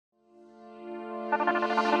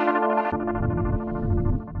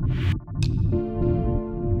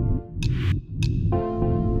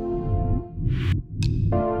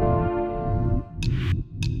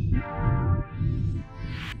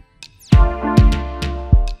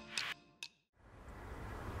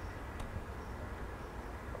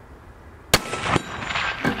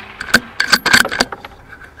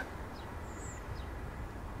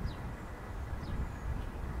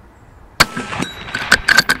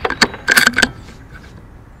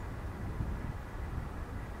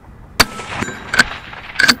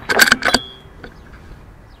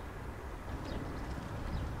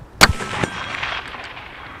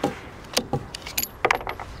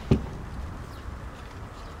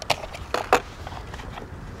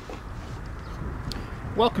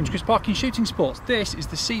Welcome to Chris Parkin Shooting Sports. This is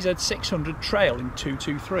the CZ600 Trail in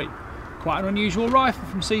 223. Quite an unusual rifle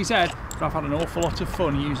from CZ, but I've had an awful lot of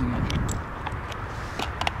fun using it.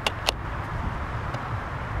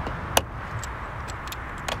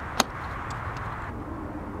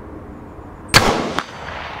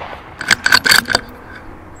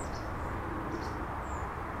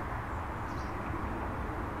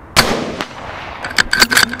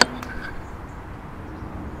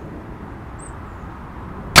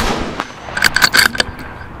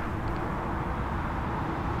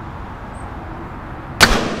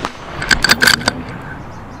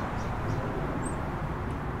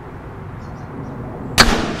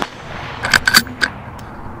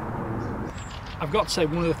 I've got to say,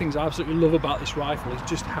 one of the things I absolutely love about this rifle is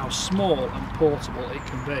just how small and portable it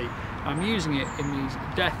can be. I'm using it in these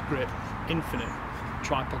Death Grip Infinite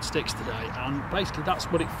tripod sticks today, and basically that's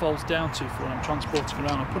what it folds down to for when I'm transporting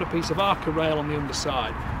around. I put a piece of Arca rail on the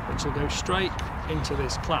underside which will go straight into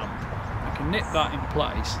this clamp. I can nip that in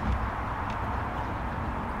place,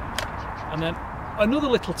 and then another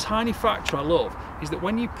little tiny factor I love is that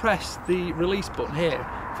when you press the release button here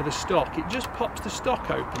for the stock, it just pops the stock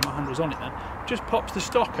open. My hand was on it then. Just pops the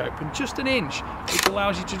stock open just an inch, which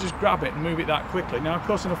allows you to just grab it and move it that quickly. Now, of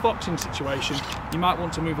course, in a foxing situation, you might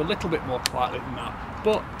want to move a little bit more quietly than that,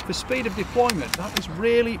 but for speed of deployment, that is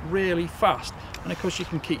really, really fast. And of course, you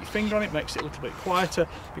can keep your finger on it, makes it a little bit quieter,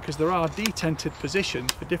 because there are detented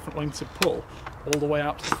positions for different lengths of pull all the way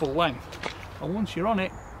out to the full length. And once you're on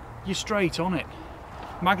it, you're straight on it.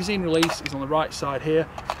 Magazine release is on the right side here.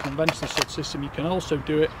 Conventional stud system, you can also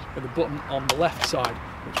do it with a button on the left side,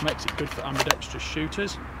 which makes it good for ambidextrous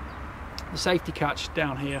shooters. The safety catch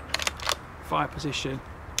down here, fire position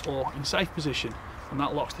or in safe position, and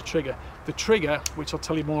that locks the trigger. The trigger, which I'll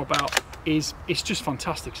tell you more about, it's just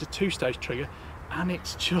fantastic. It's a two-stage trigger, and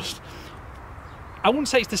it's just, I wouldn't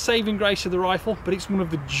say it's the saving grace of the rifle, but it's one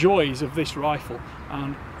of the joys of this rifle,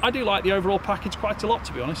 and I do like the overall package quite a lot,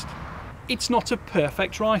 to be honest. It's not a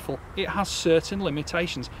perfect rifle, it has certain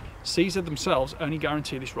limitations. CZ themselves only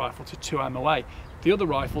guarantee this rifle to 2 MOA. The other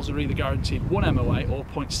rifles are either guaranteed 1 MOA or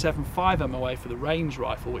 0.75 MOA for the range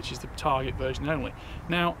rifle, which is the target version only.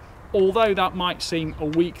 Now, although that might seem a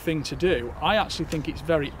weak thing to do, I actually think it's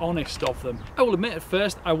very honest of them. I will admit at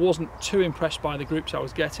first I wasn't too impressed by the groups I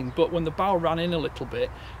was getting, but when the barrel ran in a little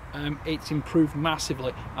bit, it's improved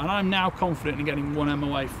massively, and I'm now confident in getting 1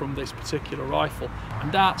 MOA from this particular rifle,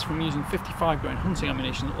 and that's from using 55 grain hunting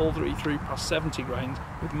ammunition all the way through past 70 grains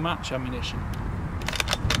with match ammunition.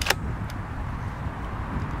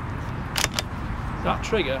 That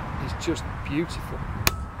trigger is just beautiful,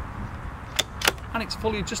 and it's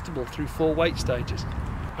fully adjustable through 4 weight stages.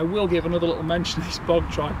 I will give another little mention of these Bog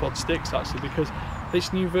tripod sticks actually, because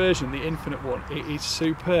this new version, the Infinite one, it is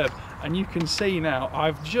superb, and you can see now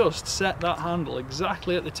I've just set that handle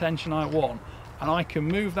exactly at the tension I want, and I can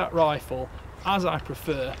move that rifle as I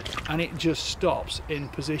prefer, and it just stops in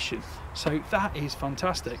position. So that is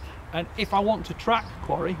fantastic. And if I want to track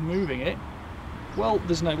quarry moving it, well,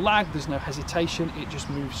 there's no lag, there's no hesitation, it just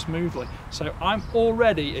moves smoothly. So I'm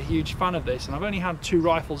already a huge fan of this, and I've only had 2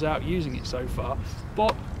 rifles out using it so far,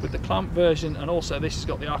 but with the clamp version, and also this has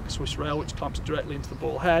got the Arca Swiss rail which clamps directly into the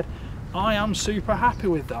ball head, I am super happy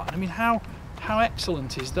with that. I mean, how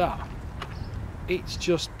excellent is that? It's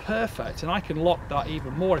just perfect, and I can lock that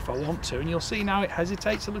even more if I want to, and you'll see now it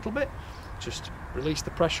hesitates a little bit. Just release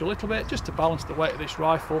the pressure a little bit just to balance the weight of this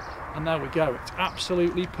rifle, and there we go. It's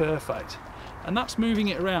absolutely perfect. And that's moving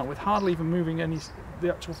it around with hardly even moving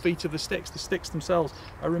the actual feet of the sticks. The sticks themselves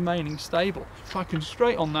are remaining stable. So I can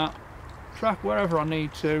straight on that, track wherever I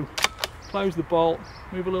need to, close the bolt,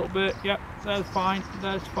 move a little bit, yep, there's fine,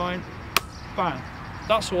 bang.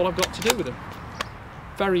 That's all I've got to do with them.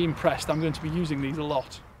 Very impressed. I'm going to be using these a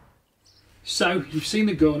lot. So you've seen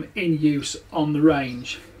the gun in use on the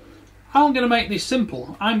range. I'm going to make this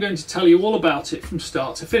simple. I'm going to tell you all about it from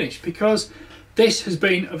start to finish, because This has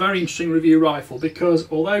been a very interesting review rifle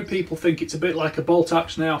because although people think it's a bit like a bolt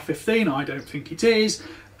action AR-15, I don't think it is.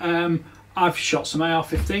 I've shot some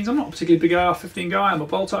AR-15s. I'm not a particularly big AR-15 guy, I'm a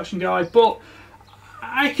bolt action guy, but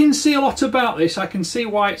I can see a lot about this. I can see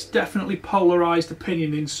why it's definitely polarised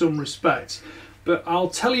opinion in some respects. But I'll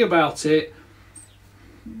tell you about it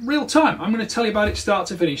real time. I'm going to tell you about it start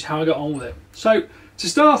to finish, how I got on with it. So to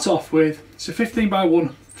start off with, it's a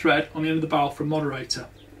 15x1 thread on the end of the barrel for a moderator.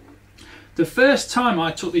 The first time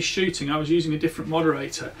I took this shooting, I was using a different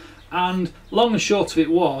moderator, and long and short of it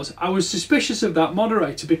was, I was suspicious of that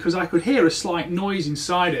moderator because I could hear a slight noise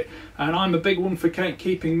inside it, and I'm a big one for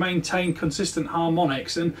maintain consistent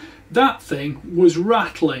harmonics, and that thing was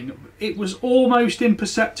rattling. It was almost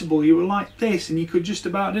imperceptible. You were like this and you could just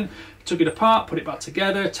about took it apart, put it back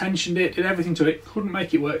together, tensioned it, did everything to it, couldn't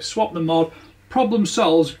make it work, swapped the mod, problem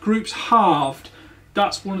solved, groups halved.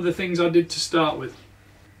 That's one of the things I did to start with.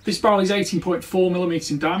 This barrel is 18.4mm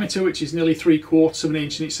in diameter, which is nearly 3/4 of an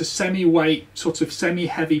inch, and it's a semi-weight, sort of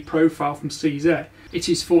semi-heavy profile from CZ. It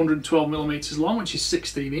is 412mm long, which is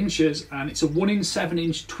 16 inches, and it's a 1 in 7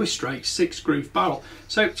 inch twist rate 6-groove barrel.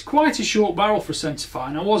 So it's quite a short barrel for a centerfire,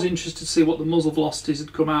 and I was interested to see what the muzzle velocities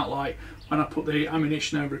had come out like when I put the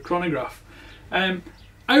ammunition over a chronograph.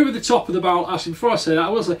 Over the top of the barrel, actually before I say that, I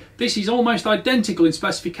will say this is almost identical in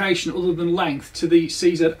specification other than length to the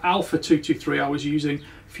CZ Alpha 223 I was using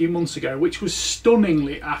a few months ago, which was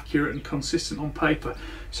stunningly accurate and consistent on paper.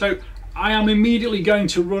 So I am immediately going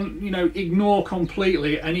to ignore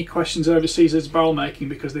completely any questions over CZ's barrel making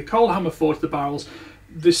because the Coldhammer 40, the barrels,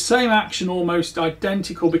 the same action, almost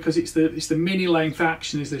identical, because it's the mini length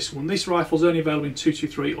action is this one. This rifle's only available in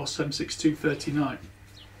 223 or 7.62 39.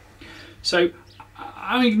 So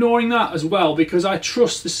I'm ignoring that as well because I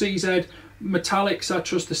trust the CZ metallics, I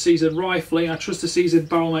trust the CZ rifling, I trust the CZ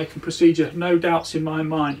barrel making procedure, no doubts in my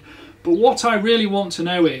mind. But what I really want to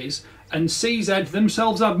know is, and CZ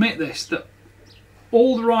themselves admit this, that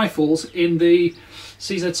all the rifles in the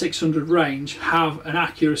CZ 600 range have an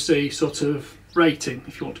accuracy sort of rating,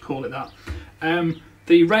 if you want to call it that.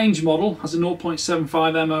 The range model has a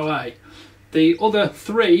 0.75 MOA. The other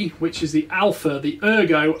three, which is the Alpha, the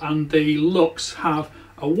Ergo and the Lux, have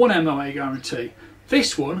a 1 MOA guarantee.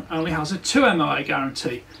 This one only has a 2 MOA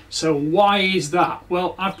guarantee. So why is that?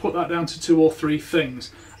 Well, I've put that down to 2 or 3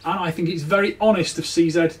 things, and I think it's very honest of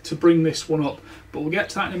CZ to bring this one up, but we'll get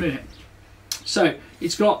to that in a minute. So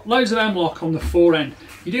it's got loads of M-lock on the fore end.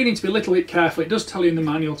 You do need to be a little bit careful. It does tell you in the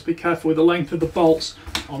manual to be careful with the length of the bolts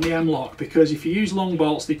on the M-lock, because if you use long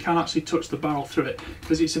bolts they can actually touch the barrel through it,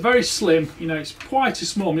 because it's a very slim, it's quite a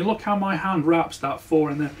small. I mean, look how my hand wraps that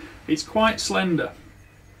fore end there. It's quite slender.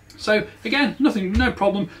 So again, no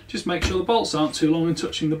problem, just make sure the bolts aren't too long and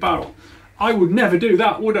touching the barrel. I would never do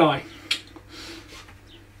that, would I?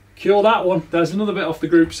 Cure that one. There's another bit off the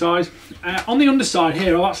group size. On the underside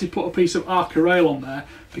here, I've actually put a piece of Arca rail on there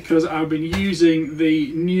because I've been using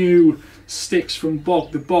the new sticks from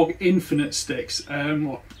Bog, the Bog Infinite sticks,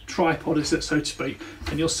 or tripoders, so to speak,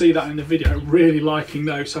 and you'll see that in the video. Really liking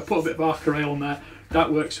those, so I put a bit of Arca rail on there.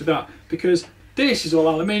 That works with that, because this is all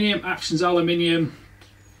aluminium, action's aluminium,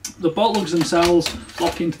 the bolt lugs themselves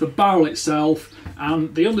lock into the barrel itself,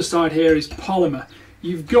 and the underside here is polymer.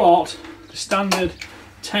 You've got the standard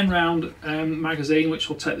 10 round magazine, which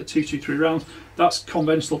will take the 223 rounds. That's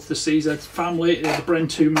conventional to the CZ family. It is the Bren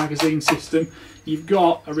 2 magazine system. You've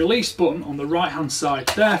got a release button on the right hand side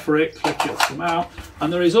there for it, click it, it'll come out,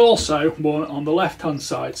 and there is also one on the left hand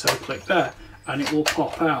side, so click there and it will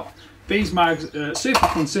pop out. These mags are super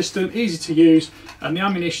consistent, easy to use, and the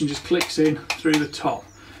ammunition just clicks in through the top,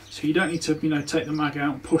 so you don't need to take the mag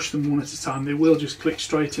out and push them one at a time. They will just click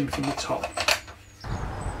straight in from the top.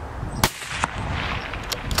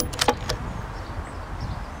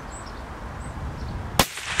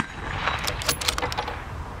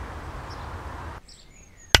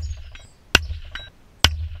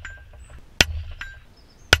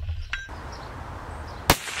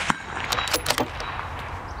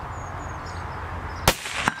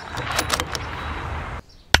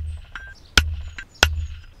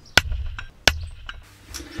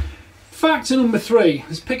 Factor number 3,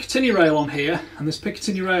 there's Picatinny rail on here and there's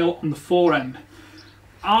Picatinny rail on the fore end.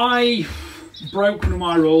 I broke one of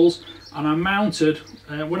my rules and I mounted,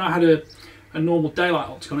 when I had a normal daylight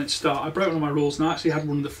optic on it to start, I broke one of my rules and I actually had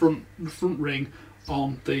one of the front ring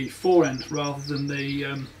on the fore end rather than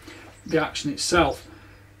the action itself.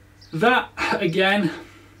 That, again,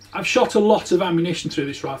 I've shot a lot of ammunition through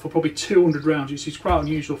this rifle, probably 200 rounds, which is quite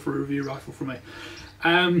unusual for a review rifle for me.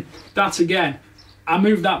 That again, I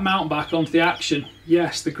moved that mount back onto the action.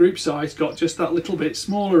 Yes, the group size got just that little bit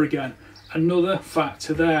smaller again. Another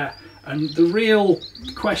factor there. And the real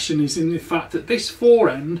question is in the fact that this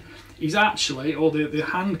forend is actually, or the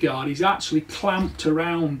handguard is actually clamped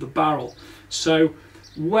around the barrel. So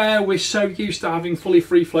where we're so used to having fully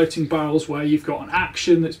free floating barrels where you've got an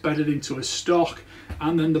action that's bedded into a stock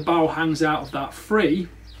and then the barrel hangs out of that free,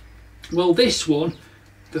 well, this one,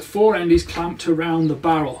 the forend is clamped around the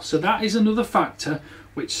barrel. So that is another factor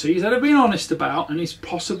which CZ have been honest about, and is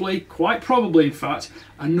possibly, quite probably in fact,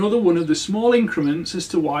 another one of the small increments as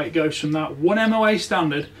to why it goes from that 1 MOA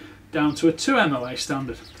standard down to a 2 MOA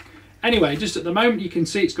standard. Anyway, just at the moment you can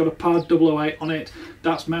see it's got a PARD 008 on it.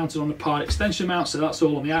 That's mounted on the PARD extension mount, so that's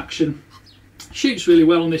all on the action. Shoots really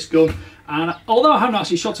well on this gun, and although I haven't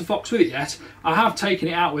actually shot a fox with it yet, I have taken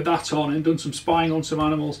it out with that on and done some spying on some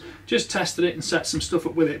animals, just tested it and set some stuff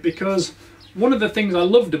up with it, because one of the things I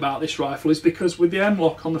loved about this rifle is because with the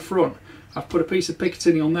M-LOK on the front, I've put a piece of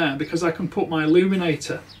Picatinny on there because I can put my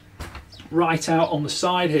illuminator right out on the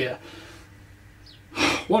side here.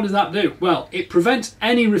 What does that do? Well, it prevents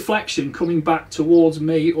any reflection coming back towards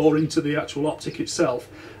me or into the actual optic itself.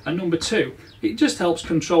 And number two, it just helps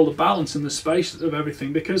control the balance and the space of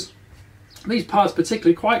everything, because these PARDs,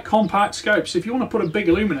 particularly quite compact scopes, if you want to put a big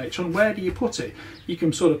illuminator on, where do you put it? You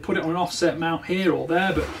can sort of put it on an offset mount here or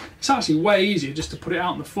there, but it's actually way easier just to put it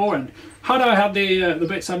out on the forend. Had I had the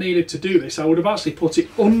bits I needed to do this, I would have actually put it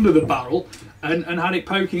under the barrel and had it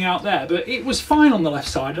poking out there, but it was fine on the left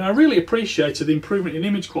side, and I really appreciated the improvement in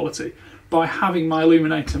image quality by having my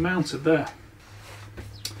illuminator mounted there.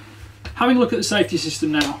 Having a look at the safety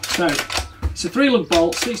system now. So it's a 3-lug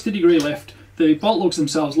bolt, 60-degree lift. The bolt lugs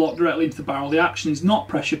themselves lock directly into the barrel. The action is not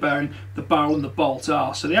pressure bearing, the barrel and the bolt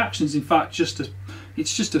are. So the action is in fact just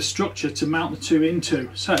a structure to mount the two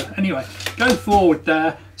into. So anyway, going forward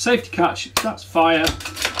there, safety catch, that's fire,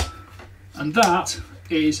 and that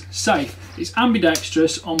is safe. It's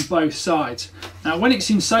ambidextrous on both sides. Now when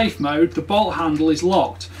it's in safe mode, the bolt handle is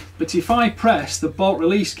locked, but if I press the bolt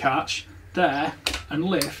release catch there and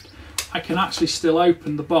lift, I can actually still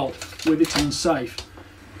open the bolt with it on safe.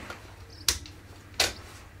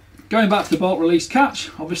 Going back to the bolt release catch,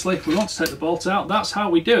 obviously if we want to take the bolt out, that's how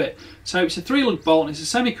we do it. So it's a 3-lug bolt, and it's a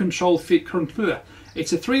semi-controlled feed.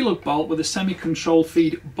 It's a 3-lug bolt with a semi-controlled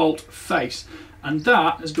feed bolt face, and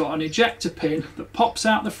that has got an ejector pin that pops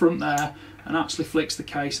out the front there and actually flicks the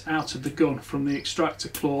case out of the gun from the extractor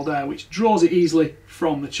claw there, which draws it easily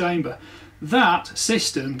from the chamber. That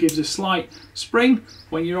system gives a slight spring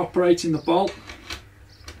when you're operating the bolt.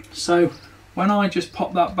 So when I just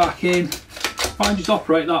pop that back in, if I just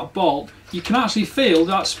operate that bolt, you can actually feel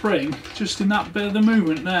that spring just in that bit of the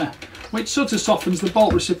movement there, which sort of softens the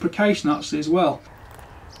bolt reciprocation actually as well.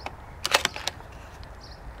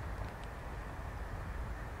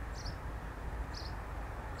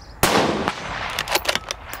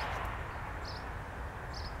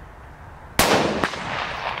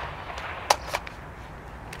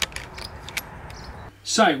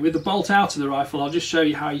 So with the bolt out of the rifle, I'll just show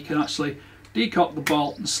you how you can actually decock the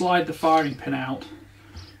bolt and slide the firing pin out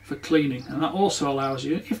for cleaning, and that also allows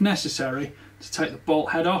you, if necessary, to take the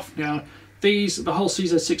bolt head off. Now the whole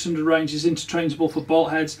CZ600 range is interchangeable for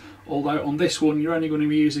bolt heads, although on this one you're only going to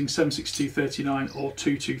be using 7.62-39 or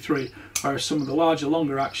 223, whereas some of the larger,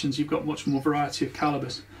 longer actions you've got much more variety of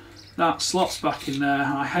calibers. That slots back in there,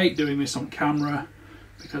 and I hate doing this on camera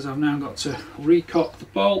because I've now got to recock the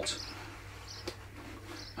bolt,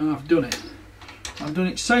 and I've done it. I've done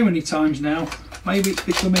it so many times now, maybe it's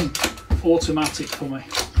becoming automatic for me.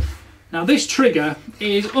 Now this trigger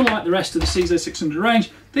is, unlike the rest of the CZ600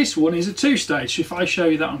 range, this one is a 2-stage. If I show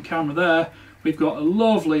you that on camera there, we've got a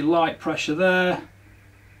lovely light pressure there,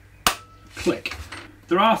 click.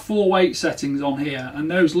 There are 4 weight settings on here,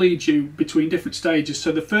 and those lead you between different stages.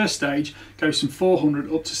 So the first stage goes from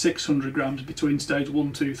 400 up to 600 grams between stage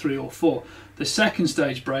 1, 2, 3 or 4. The second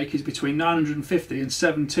stage break is between 950 and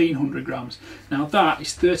 1700 grams. Now that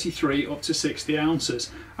is 33 up to 60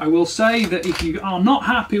 ounces. I will say that if you are not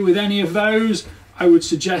happy with any of those, I would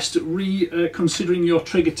suggest considering your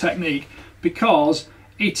trigger technique, because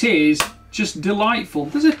it is just delightful.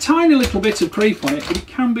 There's a tiny little bit of creep on it, but it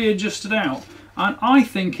can be adjusted out, and I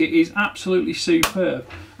think it is absolutely superb.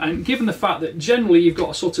 And given the fact that generally you've got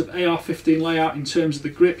a sort of AR-15 layout in terms of the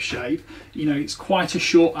grip shape, you know, it's quite a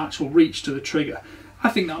short actual reach to the trigger. I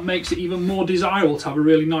think that makes it even more desirable to have a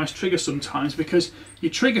really nice trigger sometimes, because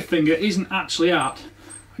your trigger finger isn't actually at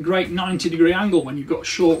a great 90-degree angle when you've got a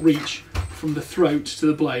short reach from the throat to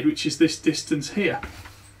the blade, which is this distance here.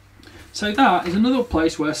 So that is another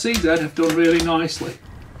place where CZ have done really nicely.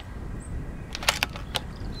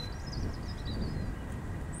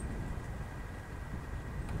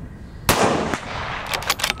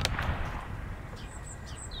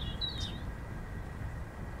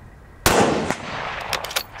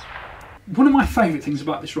 one of my favourite things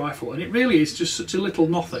about this rifle, and it really is just such a little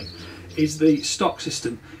nothing, is the stock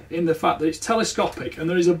system, in the fact that it's telescopic and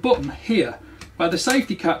there is a button here where the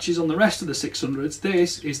safety catch is on the rest of the 600s.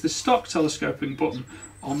 This is the stock telescoping button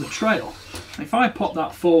on the trail. And if I pop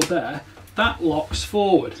that forward there, that locks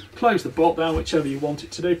forward. Close the bolt down, whichever you want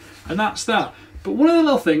it to do, and that's that. But one of the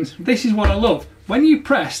little things, this is what I love, when you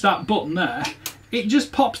press that button there, it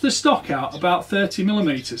just pops the stock out about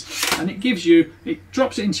 30mm, and it gives you, it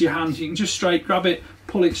drops it into your hand. You can just straight grab it,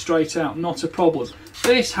 pull it straight out, not a problem.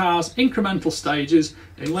 This has incremental stages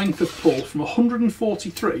in length of pull from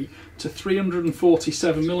 143 to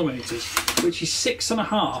 347mm, which is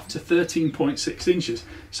 6.5 to 13.6 inches.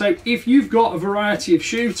 So if you've got a variety of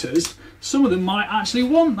shooters, some of them might actually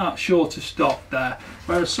want that shorter stock there,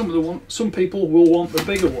 whereas some people will want the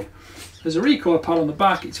bigger one. There's a recoil pad on the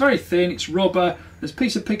back. It's very thin, it's rubber. There's a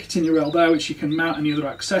piece of Picatinny rail there which you can mount any other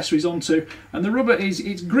accessories onto, and the rubber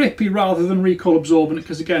it's grippy rather than recoil absorbent,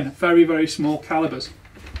 because again, very, very small calibers.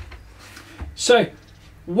 So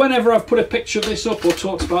whenever I've put a picture of this up or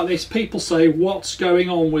talked about this, people say, what's going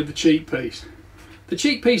on with the cheek piece? The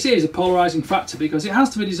cheek piece is a polarising factor because it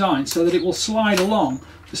has to be designed so that it will slide along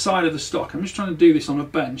the side of the stock. I'm just trying to do this on a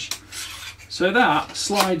bench. So that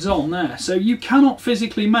slides on there. So you cannot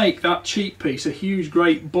physically make that cheek piece a huge,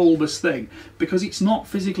 great, bulbous thing because it's not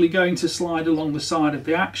physically going to slide along the side of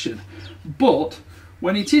the action. But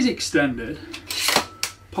when it is extended,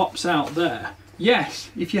 pops out there.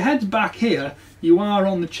 Yes, if your head's back here, you are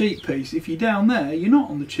on the cheek piece. If you're down there, you're not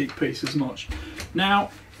on the cheek piece as much.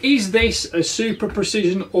 Now, is this a super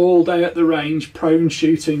precision, all day at the range, prone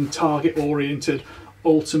shooting, target oriented,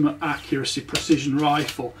 ultimate accuracy precision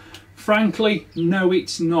rifle? Frankly, no,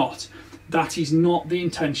 it's not. That is not the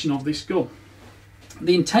intention of this gun.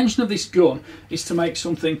 The intention of this gun is to make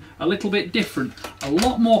something a little bit different, a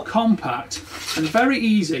lot more compact and very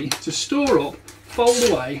easy to store up, fold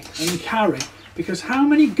away and carry. Because how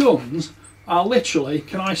many guns are literally,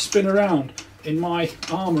 can I spin around in my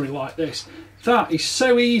armoury like this? That is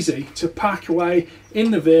so easy to pack away in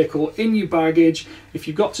the vehicle, in your baggage. If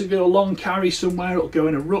you've got to go a long carry somewhere, it'll go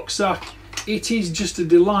in a rucksack. It is just a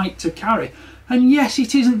delight to carry. And yes,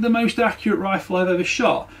 it isn't the most accurate rifle I've ever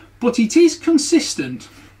shot, but it is consistent.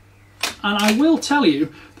 And I will tell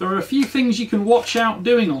you, there are a few things you can watch out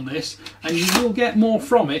doing on this, and you will get more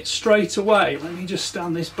from it straight away. Let me just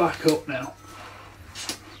stand this back up now.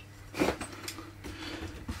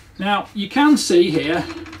 Now, you can see here,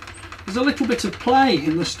 there's a little bit of play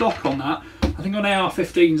in the stock on that. I think on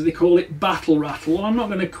AR-15s they call it battle rattle. Well, I'm not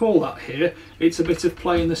going to call that here. It's a bit of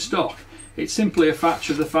play in the stock. It's simply a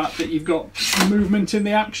factor of the fact that you've got movement in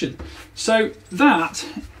the action. So that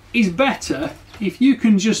is better if you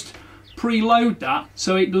can just preload that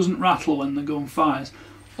so it doesn't rattle when the gun fires.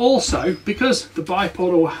 Also, because the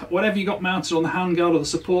bipod or whatever you got mounted on the handguard or the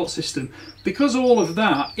support system, because all of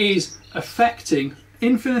that is affecting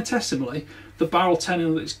infinitesimally the barrel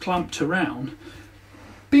tenon that's clamped around,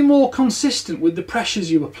 be more consistent with the pressures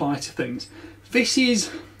you apply to things. This is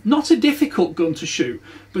not a difficult gun to shoot,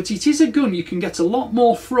 but it is a gun you can get a lot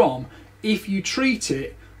more from if you treat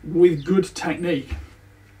it with good technique.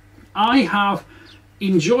 I have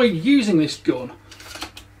enjoyed using this gun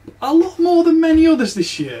a lot more than many others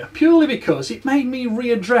this year, purely because it made me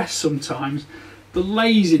readdress sometimes the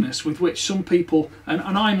laziness with which some people, and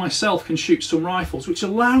I myself, can shoot some rifles which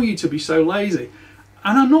allow you to be so lazy.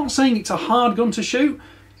 And I'm not saying it's a hard gun to shoot,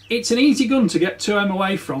 it's an easy gun to get 2M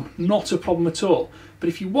away from, not a problem at all. But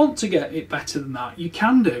if you want to get it better than that, you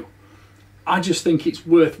can do. I just think it's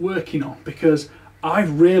worth working on because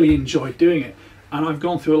I've really enjoyed doing it and I've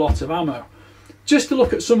gone through a lot of ammo. Just to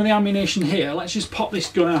look at some of the ammunition here, let's just pop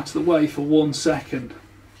this gun out of the way for 1 second.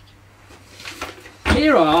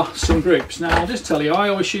 Here are some groups. Now I'll just tell you, I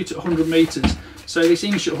always shoot at 100 metres, so this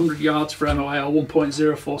inch at 100 yards for MOA or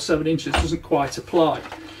 1.047 inches doesn't quite apply.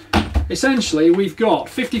 Essentially, we've got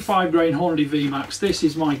 55 grain Hornady VMAX. This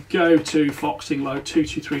is my go-to foxing load,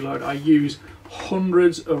 223 load. I use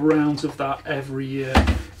hundreds of rounds of that every year.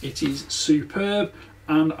 It is superb,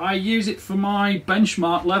 and I use it for my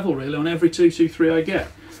benchmark level really on every 223 I get.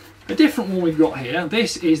 A different one we've got here,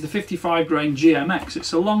 this is the 55 grain GMX.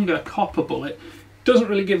 It's a longer copper bullet. Doesn't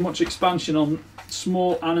really give much expansion on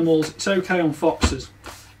small animals. It's okay on foxes.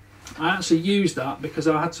 I actually used that because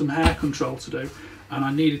I had some hair control to do and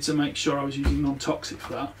I needed to make sure I was using non-toxic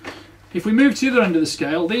for that. If we move to the other end of the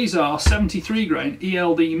scale, these are 73 grain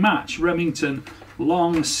ELD match Remington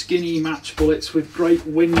long skinny match bullets with great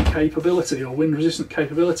wind capability or wind resistant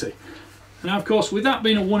capability. Now of course, with that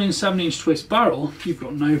being a 1 in 7 inch twist barrel, you've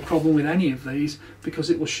got no problem with any of these because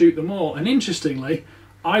it will shoot them all. And interestingly,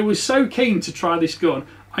 I was so keen to try this gun,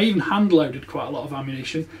 I even hand loaded quite a lot of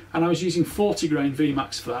ammunition, and I was using 40 grain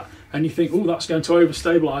VMAX for that. And you think, oh, that's going to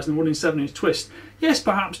overstabilise and run in 7-inch twist. Yes,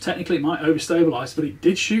 perhaps technically it might overstabilise, but it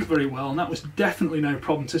did shoot very well, and that was definitely no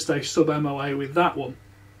problem to stay sub MOA with that one.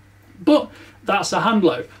 But that's a hand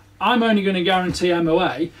load. I'm only going to guarantee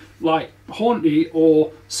MOA like Hornady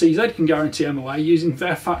or CZ can guarantee MOA using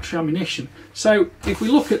their factory ammunition. So if we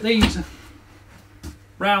look at these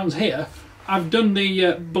rounds here, I've done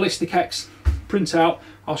the Ballistic X printout.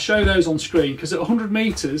 I'll show those on screen because at 100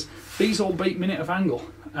 metres these all beat minute of angle.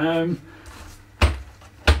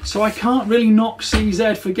 So I can't really knock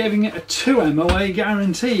CZ for giving it a 2 MOA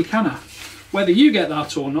guarantee, can I? Whether you get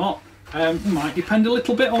that or not might depend a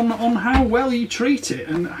little bit on how well you treat it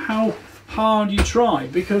and how hard you try,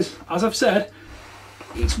 because as I've said,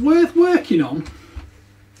 it's worth working on.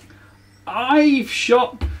 I've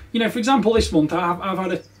shot, you know, for example, this month I've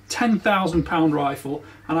had a £10,000 rifle,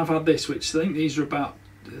 and I've had this, which I think these are about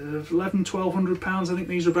 £1,100–1,200. I think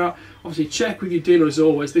these are about. Obviously check with your dealer as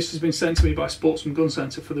always. This has been sent to me by Sportsman Gun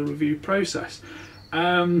Centre for the review process.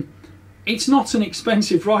 It's not an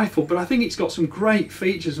expensive rifle, but I think it's got some great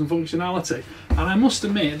features and functionality, and I must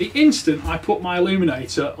admit, the instant I put my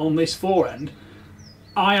illuminator on this forend,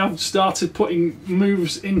 I have started putting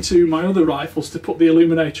moves into my other rifles to put the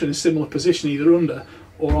illuminator in a similar position, either under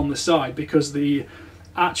or on the side, because the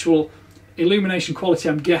actual illumination quality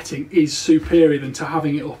I'm getting is superior than to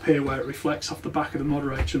having it up here where it reflects off the back of the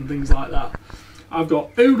moderator and things like that. I've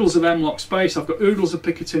got oodles of M-LOK space, I've got oodles of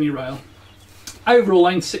Picatinny rail. Overall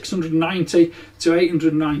length 690 to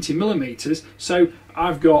 890 millimeters, so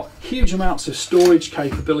I've got huge amounts of storage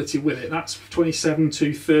capability with it. That's 27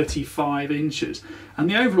 to 35 inches, and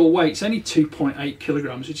the overall weight's only 2.8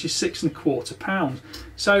 kilograms, which is 6¼ pounds.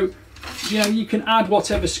 So you know, you can add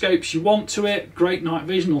whatever scopes you want to it, great night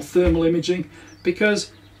vision or thermal imaging,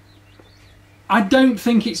 because I don't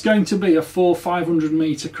think it's going to be a 400–500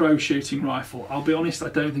 meter crow shooting rifle. I'll be honest, I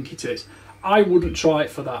don't think it is. I wouldn't try it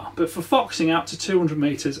for that, but for foxing out to 200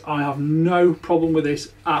 meters, I have no problem with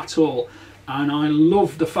this at all. And I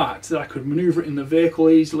love the fact that I could maneuver it in the vehicle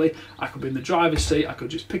easily. I could be in the driver's seat, I could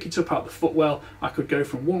just pick it up out the footwell, I could go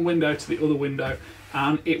from one window to the other window,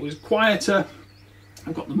 and it was quieter.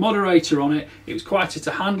 I've got the moderator on it, it was quieter to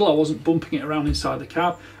handle, I wasn't bumping it around inside the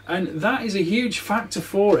cab, and that is a huge factor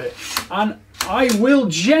for it. And I will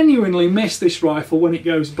genuinely miss this rifle when it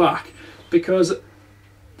goes back, because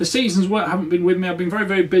the seasons haven't been with me. I've been very,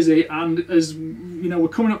 very busy, and as you know, we're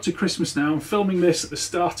coming up to Christmas now. I'm filming this at the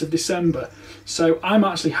start of December, so I'm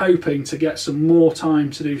actually hoping to get some more time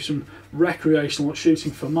to do some recreational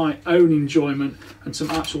shooting for my own enjoyment and some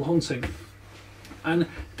actual hunting. And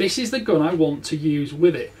this is the gun I want to use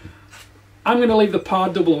with it. I'm going to leave the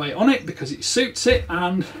PAR 008 on it because it suits it,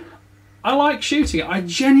 and I like shooting it. I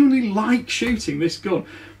genuinely like shooting this gun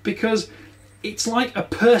because it's like a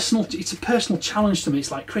personal challenge to me.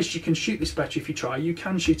 It's like, Chris, you can shoot this better if you try. You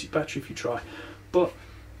can shoot it better if you try. But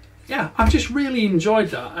yeah, I've just really enjoyed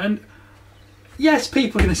that. And yes,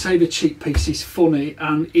 people are going to say the cheap piece is funny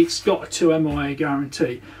and it's got a 2 MOA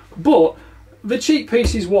guarantee, but the cheap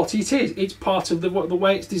piece is what it is. It's part of the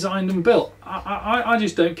way it's designed and built. I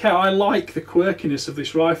just don't care. I like the quirkiness of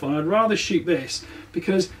this rifle, and I'd rather shoot this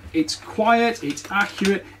because it's quiet, it's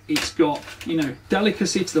accurate, it's got, you know,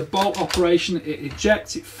 delicacy to the bolt operation, it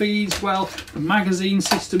ejects, it feeds well, the magazine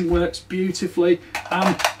system works beautifully,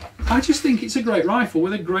 and I just think it's a great rifle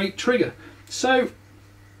with a great trigger. So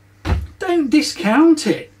don't discount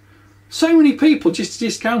it. So many people just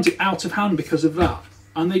discount it out of hand because of that,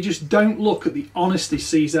 and they just don't look at the honesty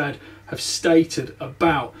CZ have stated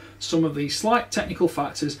about some of these slight technical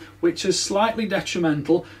factors, which are slightly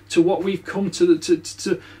detrimental to what we've come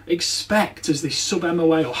to expect as these sub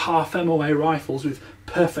MOA or half MOA rifles with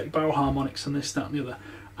perfect barrel harmonics and this, that and the other.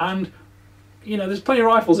 And you know, there's plenty of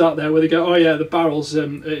rifles out there where they go, oh yeah, the barrel's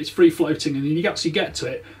it's free floating, and you actually get to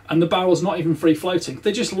it and the barrel's not even free floating.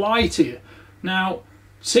 They just lie to you. Now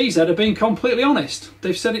CZ are being completely honest.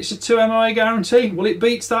 They've said it's a 2 MOA guarantee. Well, it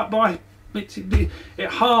beats that by,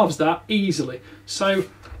 it halves that easily. So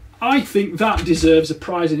I think that deserves a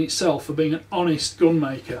prize in itself for being an honest gun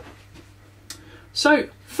maker. So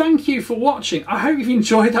thank you for watching. I hope you've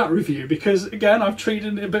enjoyed that review, because again, I've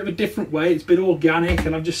treated it a bit of a different way. It's been organic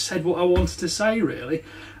and I've just said what I wanted to say, really.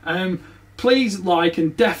 Please like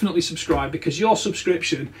and definitely subscribe, because your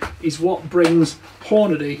subscription is what brings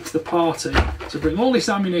Hornady to the party, to bring all this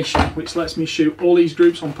ammunition, which lets me shoot all these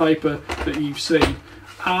groups on paper that you've seen.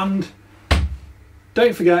 And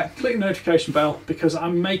Don't forget, click the notification bell because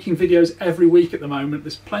I'm making videos every week at the moment.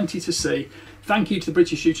 There's plenty to see. Thank you to the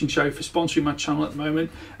British Shooting Show for sponsoring my channel at the moment.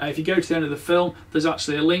 If you go to the end of the film, there's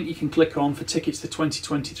actually a link you can click on for tickets to the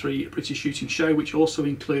 2023 British Shooting Show, which also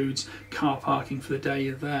includes car parking for the day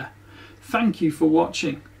you're there. Thank you for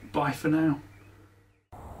watching. Bye for now.